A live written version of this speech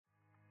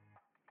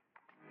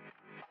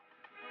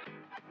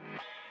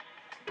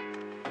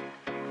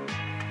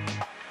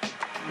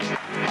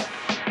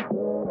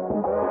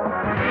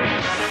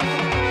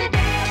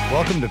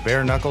Welcome to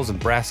Bare Knuckles and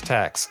Brass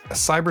Tacks, a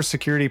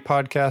cybersecurity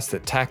podcast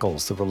that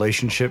tackles the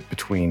relationship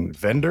between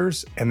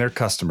vendors and their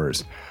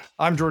customers.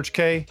 I'm George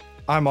K.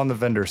 I'm on the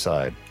vendor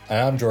side. And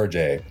I'm George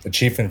A., the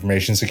Chief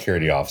Information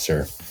Security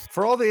Officer.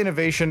 For all the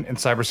innovation in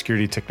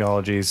cybersecurity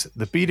technologies,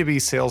 the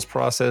B2B sales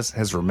process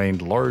has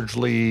remained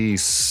largely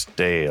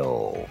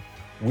stale.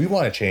 We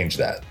want to change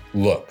that.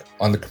 Look,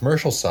 on the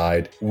commercial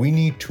side, we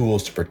need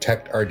tools to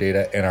protect our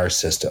data and our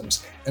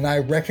systems. And I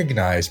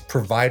recognize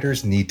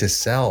providers need to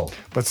sell.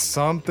 But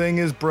something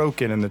is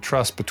broken in the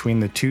trust between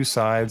the two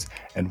sides,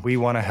 and we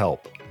want to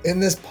help. In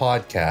this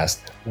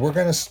podcast, we're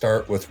going to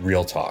start with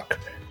real talk.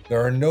 There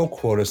are no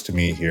quotas to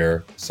meet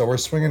here, so we're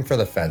swinging for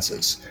the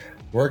fences.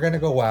 We're going to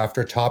go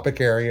after topic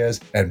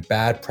areas and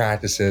bad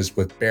practices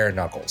with bare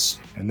knuckles.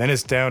 And then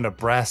it's down to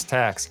brass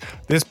tacks.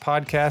 This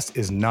podcast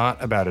is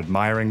not about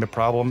admiring the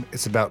problem.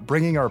 It's about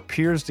bringing our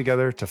peers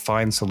together to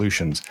find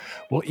solutions.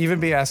 We'll even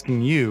be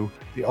asking you,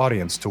 the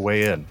audience, to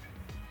weigh in.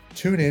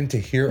 Tune in to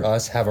hear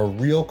us have a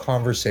real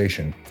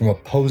conversation from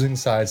opposing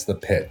sides of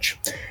the pitch.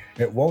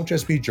 It won't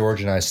just be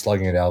George and I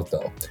slugging it out,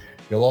 though.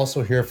 You'll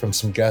also hear from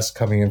some guests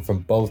coming in from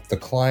both the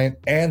client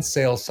and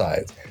sales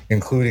sides,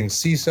 including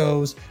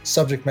CISOs,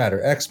 subject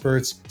matter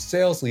experts,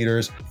 sales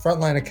leaders,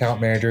 frontline account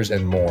managers,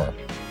 and more.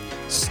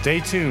 Stay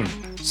tuned.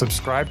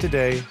 Subscribe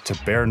today to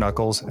Bare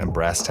Knuckles and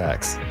Brass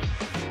Tacks.